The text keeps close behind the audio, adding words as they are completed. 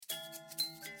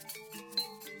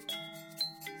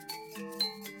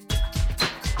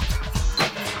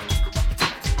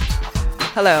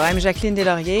Hello, I'm Jacqueline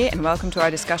Deslauriers, and welcome to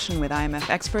our discussion with IMF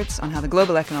experts on how the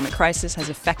global economic crisis has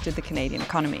affected the Canadian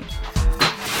economy.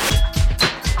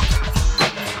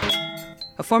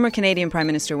 A former Canadian Prime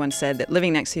Minister once said that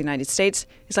living next to the United States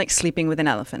is like sleeping with an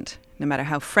elephant. No matter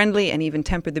how friendly and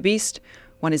even-tempered the beast,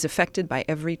 one is affected by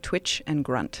every twitch and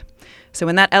grunt. So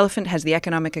when that elephant has the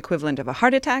economic equivalent of a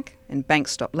heart attack, and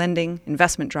banks stop lending,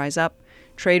 investment dries up,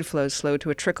 trade flows slow to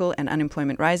a trickle, and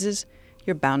unemployment rises,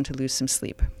 you're bound to lose some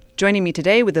sleep. Joining me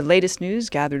today with the latest news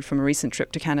gathered from a recent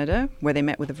trip to Canada, where they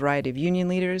met with a variety of union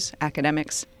leaders,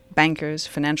 academics, bankers,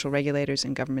 financial regulators,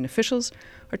 and government officials,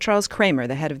 are Charles Kramer,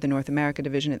 the head of the North America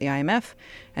Division at the IMF,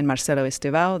 and Marcelo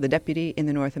Estevao, the deputy in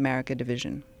the North America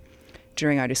Division.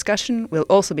 During our discussion, we'll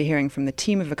also be hearing from the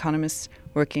team of economists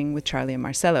working with Charlie and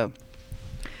Marcelo.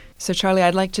 So Charlie,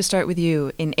 I'd like to start with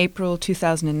you. In April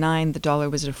 2009, the dollar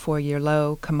was at a 4-year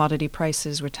low. Commodity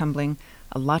prices were tumbling.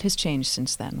 A lot has changed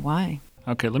since then. Why?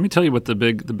 Okay, let me tell you what the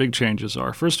big changes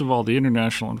are. First of all, the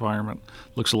international environment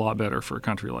looks a lot better for a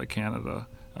country like Canada.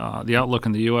 The outlook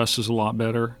in the U.S. is a lot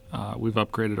better. We've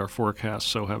upgraded our forecasts,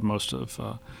 so have most of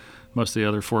the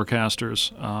other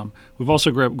forecasters. We've also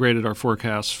upgraded our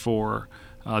forecasts for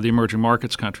the emerging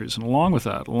markets countries, and along with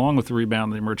the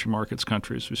rebound in the emerging markets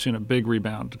countries, we've seen a big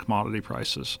rebound in commodity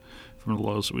prices from the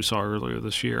lows that we saw earlier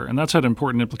this year. And that's had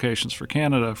important implications for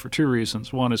Canada for two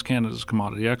reasons. One is Canada's a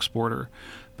commodity exporter,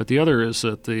 but the other is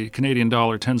that the Canadian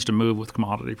dollar tends to move with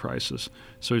commodity prices.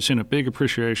 So we've seen a big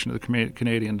appreciation of the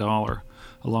Canadian dollar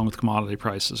along with commodity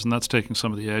prices, and that's taking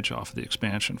some of the edge off of the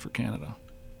expansion for Canada.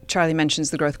 Charlie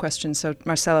mentions the growth question, so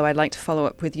Marcelo, I'd like to follow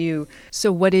up with you.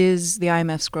 So what is the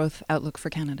IMF's growth outlook for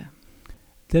Canada?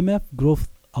 The IMF growth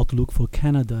outlook for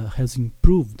Canada has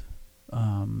improved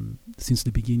since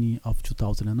the beginning of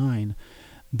 2009.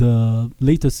 The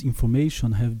latest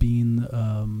information have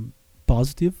been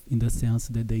positive in the sense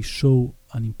that they show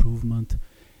an improvement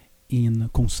in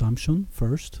consumption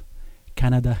first.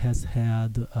 Canada has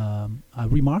had a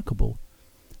remarkable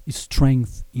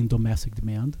strength in domestic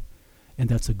demand, and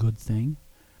that's a good thing.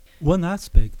 One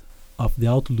aspect of the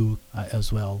outlook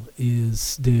as well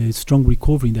is the strong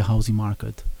recovery in the housing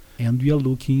market. And we are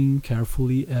looking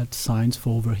carefully at signs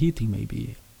for overheating,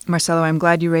 maybe. Marcelo, I'm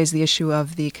glad you raised the issue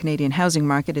of the Canadian housing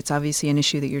market. It's obviously an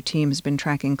issue that your team has been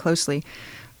tracking closely.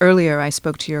 Earlier, I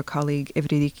spoke to your colleague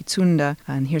Evridiki Tsunda,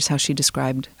 and here's how she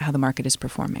described how the market is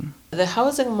performing. The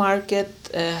housing market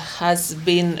has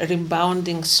been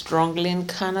rebounding strongly in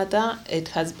Canada. It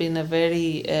has been a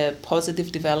very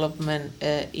positive development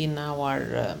in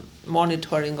our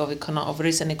monitoring of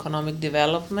recent economic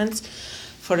developments.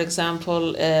 For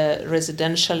example,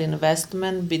 residential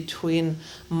investment between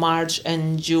March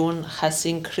and June has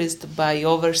increased by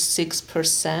over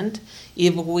 6%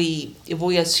 if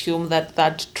we assume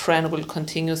that trend will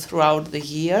continue throughout the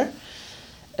year.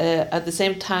 At the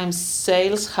same time,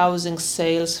 housing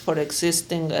sales for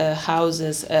existing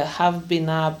houses have been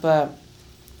up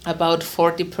about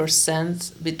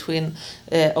 40% between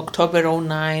October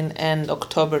 2009 and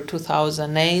October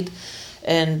 2008.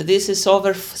 And this is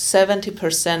over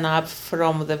 70% up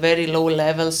from the very low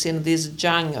levels in this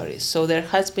January. So there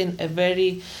has been a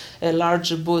very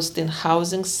large boost in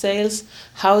housing sales.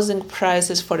 Housing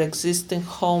prices for existing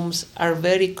homes are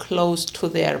very close to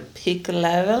their peak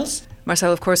levels.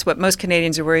 Marcel, of course, what most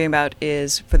Canadians are worrying about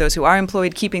is, for those who are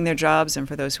employed, keeping their jobs, and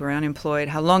for those who are unemployed,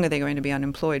 how long are they going to be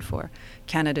unemployed for?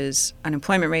 Canada's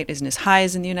unemployment rate isn't as high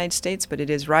as in the United States, but it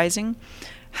is rising.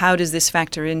 How does this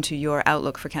factor into your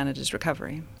outlook for Canada's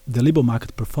recovery? The labor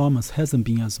market performance hasn't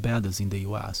been as bad as in the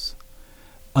U.S.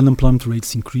 Unemployment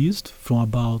rates increased from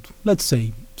about, let's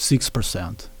say,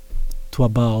 6% to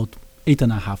about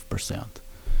 8.5%.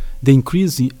 The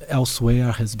increase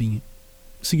elsewhere has been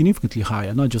significantly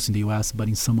higher, not just in the U.S., but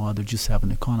in some other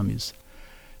G7 economies.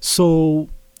 So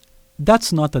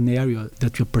that's not an area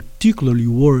that we're particularly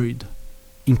worried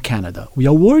in Canada. We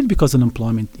are worried because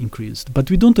unemployment increased, but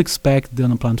we don't expect the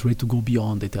unemployment rate to go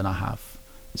beyond 8.5%.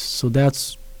 So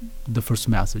that's the first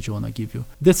message I want to give you.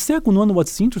 The second one,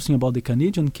 what's interesting about the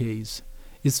Canadian case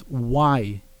is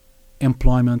why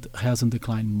employment hasn't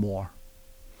declined more.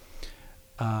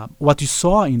 What you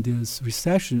saw in this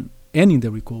recession and in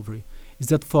the recovery is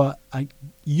that for a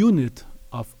unit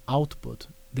of output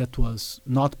that was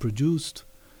not produced,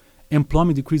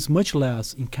 employment decreased much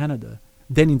less in Canada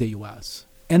than in the U.S.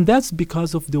 And that's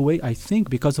because of the way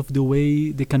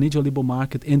the Canadian labor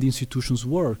market and the institutions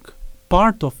work.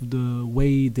 Part of the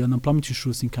way the unemployment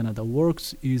insurance in Canada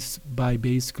works is by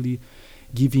basically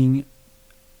giving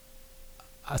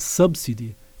a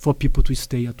subsidy for people to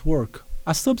stay at work.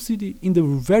 A subsidy in the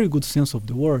very good sense of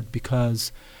the word,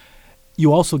 because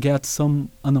you also get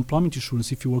some unemployment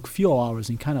insurance if you work fewer hours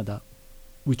in Canada.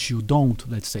 which you don't,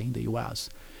 let's say, in the US.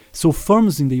 So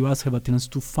firms in the US have a tendency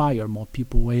to fire more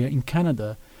people, where in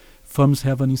Canada, firms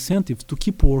have an incentive to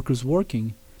keep workers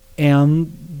working,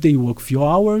 and they work few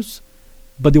hours,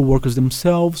 but the workers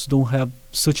themselves don't have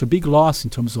such a big loss in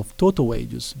terms of total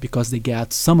wages because they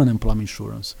get some unemployment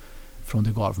insurance from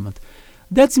the government.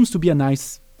 That seems to be a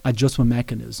nice adjustment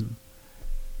mechanism.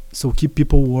 So keep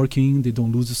people working, they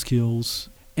don't lose the skills.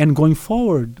 And going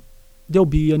forward, there'll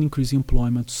be an increase in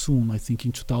employment soon. I think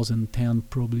in 2010,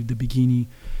 probably the beginning,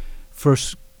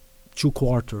 first 2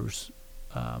 quarters.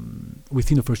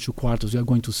 Within the first 2 quarters, we are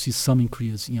going to see some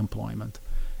increase in employment.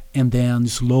 And then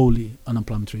slowly,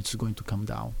 unemployment rates are going to come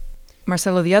down.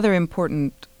 Marcelo, the other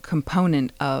important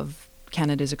component of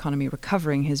Canada's economy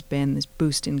recovering has been this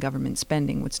boost in government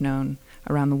spending, what's known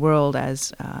around the world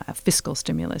as a fiscal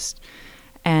stimulus.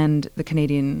 And the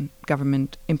Canadian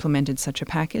government implemented such a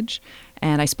package.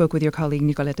 And I spoke with your colleague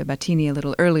Nicoletta Battini a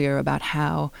little earlier about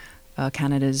how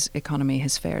Canada's economy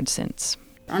has fared since.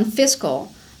 On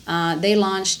fiscal, they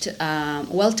launched a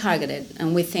well-targeted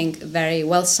and we think very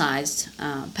well-sized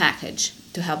package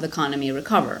to help the economy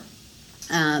recover.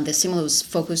 The stimulus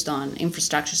focused on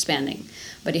infrastructure spending,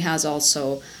 but it has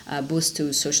also a boost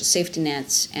to social safety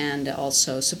nets and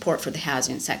also support for the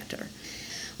housing sector.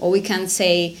 What we can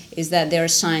say is that there are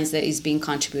signs that it's been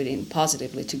contributing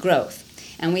positively to growth.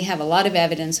 And we have a lot of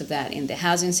evidence of that in the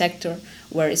housing sector,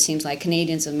 where it seems like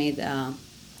Canadians have made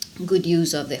good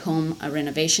use of the home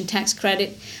renovation tax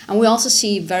credit. And we also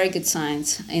see very good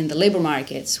signs in the labor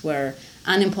markets, where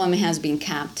unemployment has been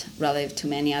capped relative to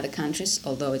many other countries,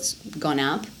 although it's gone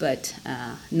up, but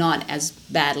not as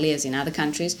badly as in other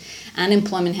countries.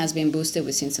 Unemployment has been boosted.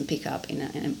 We've seen some pickup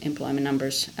in employment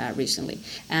numbers recently.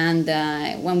 And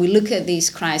when we look at these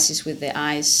crises with the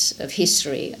eyes of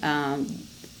history,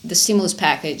 the stimulus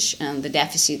package and the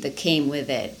deficit that came with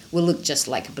it will look just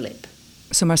like a blip.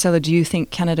 So, Marcelo, do you think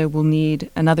Canada will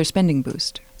need another spending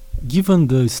boost? Given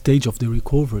the stage of the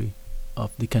recovery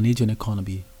of the Canadian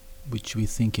economy, which we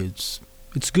think it's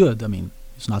good. I mean,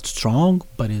 it's not strong,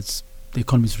 but the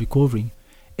economy is recovering.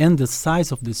 And the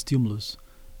size of the stimulus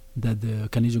that the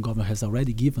Canadian government has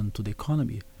already given to the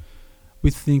economy,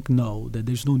 we think that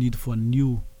there's no need for a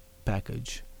new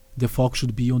package. The focus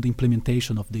should be on the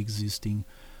implementation of the existing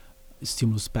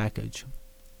stimulus package.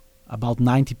 About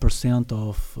 90%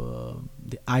 of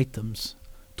the items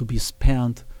to be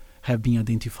spent have been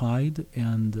identified,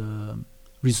 and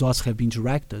resources have been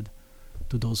directed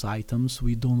to those items.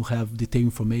 We don't have detailed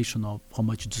information of how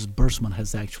much disbursement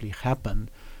has actually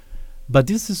happened, but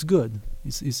this is good.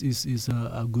 Is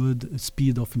a good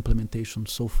speed of implementation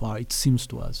so far, it seems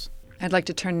to us. I'd like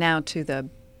to turn now to the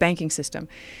banking system.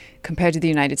 Compared to the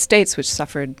United States, which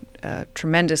suffered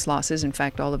tremendous losses, in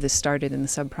fact, all of this started in the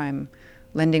subprime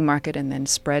lending market and then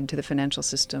spread to the financial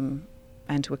system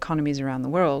and to economies around the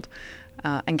world.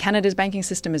 And Canada's banking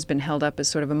system has been held up as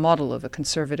sort of a model of a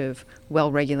conservative,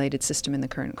 well-regulated system in the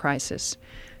current crisis.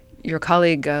 Your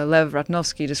colleague Lev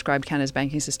Ratnovsky described Canada's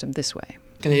banking system this way.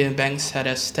 Canadian banks had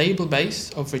a stable base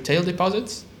of retail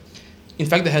deposits. In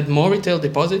fact, they had more retail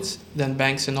deposits than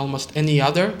banks in almost any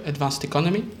other advanced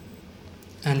economy.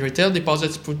 And retail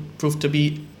deposits proved to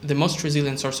be the most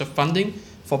resilient source of funding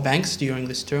for banks during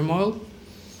this turmoil.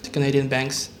 The Canadian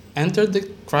banks entered the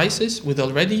crisis with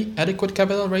already adequate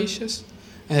capital ratios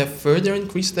and have further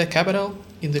increased their capital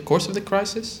in the course of the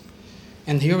crisis.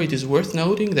 And here it is worth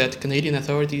noting that Canadian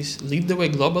authorities lead the way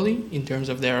globally in terms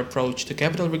of their approach to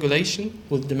capital regulation,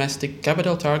 with domestic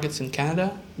capital targets in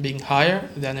Canada being higher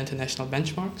than international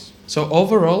benchmarks. So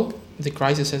overall, the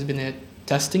crisis has been a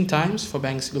testing times for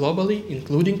banks globally,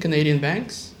 including Canadian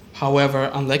banks. However,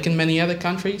 unlike in many other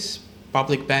countries,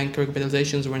 public bank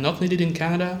recapitalizations were not needed in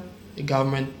Canada.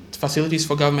 Government facilities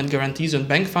for government guarantees on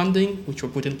bank funding, which were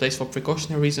put in place for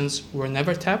precautionary reasons, were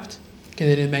never tapped.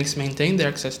 Canadian banks maintained their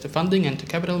access to funding and to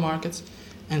capital markets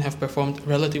and have performed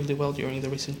relatively well during the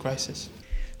recent crisis.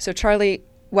 So, Charlie,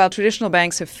 while traditional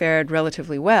banks have fared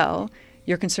relatively well,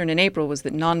 your concern in April was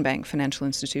that non-bank financial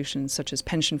institutions such as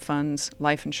pension funds,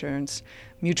 life insurance,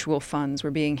 mutual funds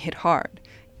were being hit hard.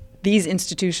 These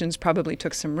institutions probably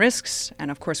took some risks, and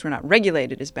of course were not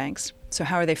regulated as banks. So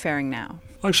how are they faring now?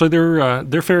 Actually,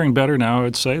 they're faring better now, I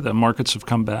would say. The markets have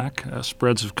come back.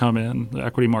 Spreads have come in. The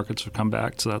equity markets have come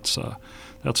back. So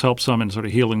that's helped some in sort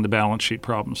of healing the balance sheet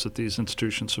problems that these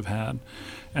institutions have had.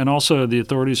 And also the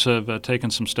authorities have taken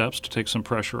some steps to take some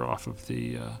pressure off of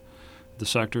the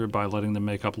sector by letting them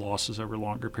make up losses over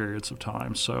longer periods of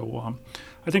time. So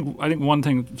I think one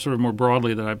thing sort of more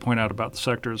broadly that I point out about the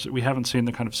sector is that we haven't seen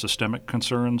the kind of systemic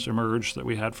concerns emerge that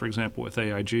we had, for example, with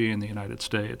AIG in the United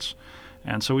States.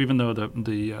 And so even though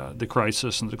the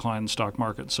crisis and the decline in the stock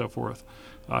market and so forth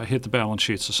hit the balance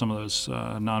sheets of some of those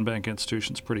non-bank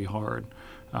institutions pretty hard,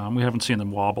 we haven't seen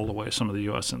them wobble the way some of the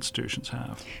U.S. institutions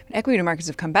have. Equity markets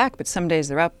have come back, but some days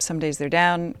they're up, some days they're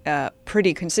down,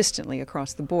 pretty consistently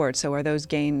across the board. So are those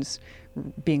gains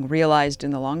being realized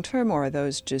in the long term, or are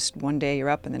those just one day you're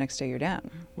up and the next day you're down?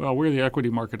 Well, where the equity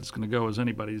market is going to go is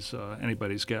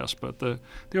anybody's guess, but the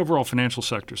overall financial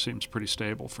sector seems pretty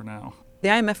stable for now. The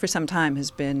IMF for some time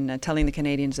has been telling the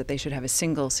Canadians that they should have a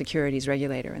single securities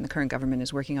regulator, and the current government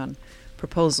is working on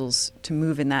proposals to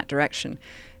move in that direction.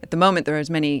 At the moment, there are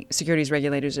as many securities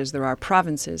regulators as there are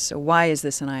provinces, so why is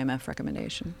this an IMF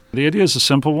recommendation? The idea is a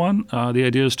simple one. The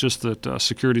idea is just that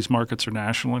securities markets are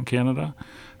national in Canada,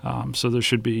 so there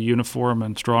should be uniform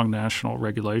and strong national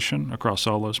regulation across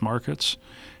all those markets.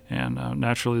 And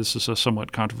naturally, this is a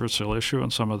somewhat controversial issue in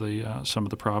some of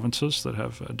the provinces that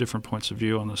have different points of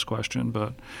view on this question.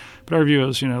 But our view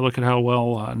is, look at how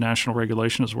well national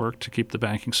regulation has worked to keep the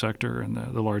banking sector and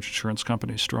the large insurance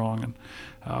companies strong.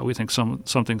 And we think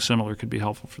something similar could be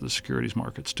helpful for the securities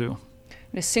markets too.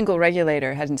 A single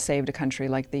regulator hasn't saved a country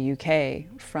like the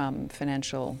UK from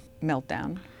financial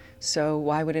meltdown. So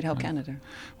why would it help Canada?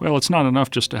 Well, it's not enough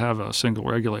just to have a single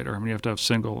regulator. I mean, you have to have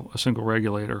a single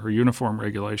regulator or uniform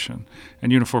regulation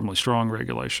and uniformly strong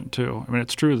regulation too. I mean,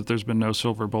 it's true that there's been no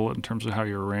silver bullet in terms of how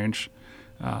you arrange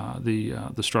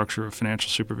the structure of financial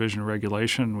supervision and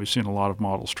regulation. We've seen a lot of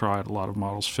models tried, a lot of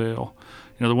models fail.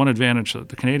 The one advantage that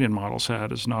the Canadian models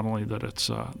had is not only that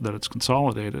it's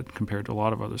consolidated compared to a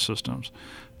lot of other systems,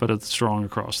 but it's strong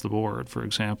across the board. For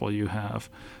example, you have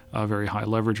a very high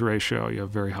leverage ratio, you have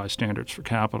very high standards for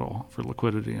capital, for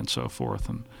liquidity, and so forth.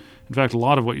 And in fact, a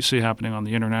lot of what you see happening on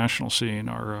the international scene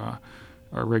are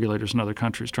regulators in other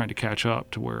countries trying to catch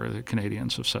up to where the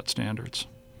Canadians have set standards.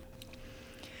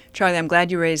 Charlie, I'm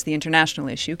glad you raised the international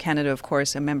issue. Canada, of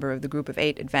course, a member of the Group of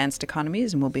 8 advanced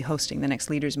economies, and will be hosting the next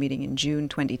leaders meeting in June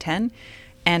 2010,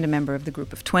 and a member of the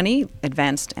Group of 20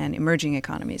 advanced and emerging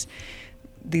economies.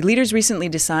 The leaders recently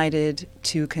decided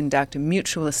to conduct a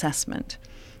mutual assessment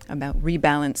about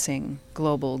rebalancing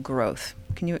global growth.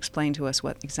 Can you explain to us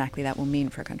what exactly that will mean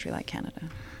for a country like Canada?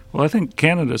 Well, I think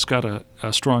Canada's got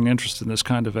a strong interest in this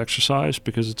kind of exercise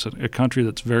because it's a country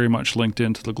that's very much linked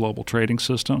into the global trading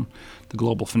system, the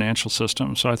global financial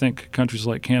system. So I think countries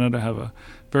like Canada have a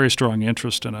very strong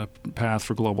interest in a path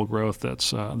for global growth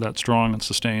that's strong and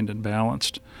sustained and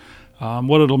balanced.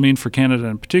 What it'll mean for Canada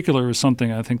in particular is something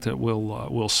I think that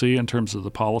we'll see in terms of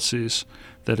the policies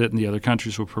that it and the other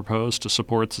countries will propose to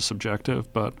support this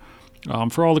objective. But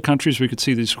for all the countries, we could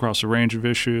see these across a range of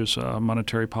issues: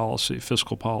 monetary policy,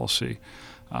 fiscal policy,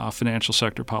 financial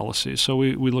sector policy. So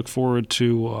we look forward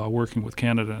to working with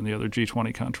Canada and the other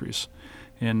G20 countries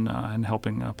in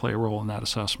helping play a role in that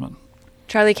assessment.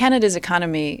 Charlie, Canada's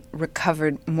economy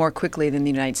recovered more quickly than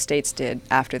the United States did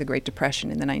after the Great Depression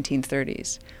in the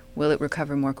 1930s. Will it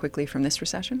recover more quickly from this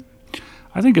recession?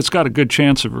 I think it's got a good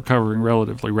chance of recovering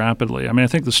relatively rapidly. I mean, I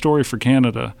think the story for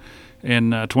Canada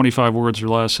in 25 words or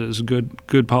less is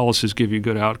good policies give you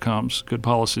good outcomes. Good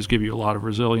policies give you a lot of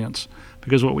resilience.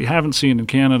 Because what we haven't seen in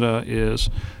Canada is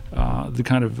the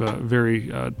kind of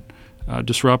very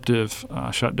disruptive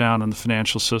shutdown in the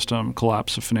financial system,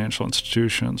 collapse of financial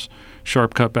institutions,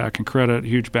 sharp cutback in credit,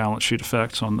 huge balance sheet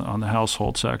effects on the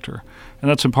household sector. And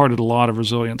that's imparted a lot of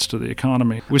resilience to the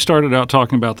economy. We started out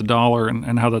talking about the dollar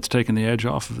and how that's taken the edge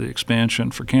off of the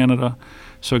expansion for Canada.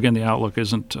 So again, the outlook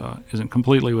isn't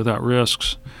completely without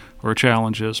risks or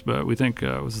challenges, but we think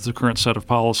with the current set of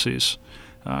policies,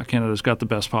 Canada's got the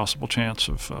best possible chance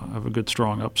of a good,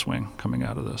 strong upswing coming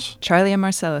out of this. Charlie and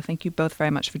Marcella, thank you both very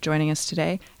much for joining us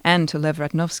today, and to Lev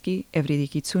Ratnovsky,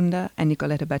 Evridiki Tsunda, and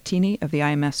Nicoletta Battini of the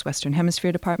IMF's Western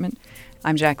Hemisphere Department.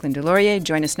 I'm Jacqueline Delaurier.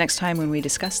 Join us next time when we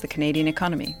discuss the Canadian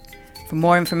economy. For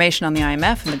more information on the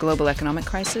IMF and the global economic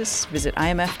crisis, visit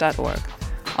imf.org.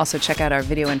 Also check out our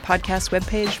video and podcast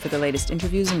webpage for the latest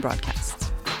interviews and broadcasts.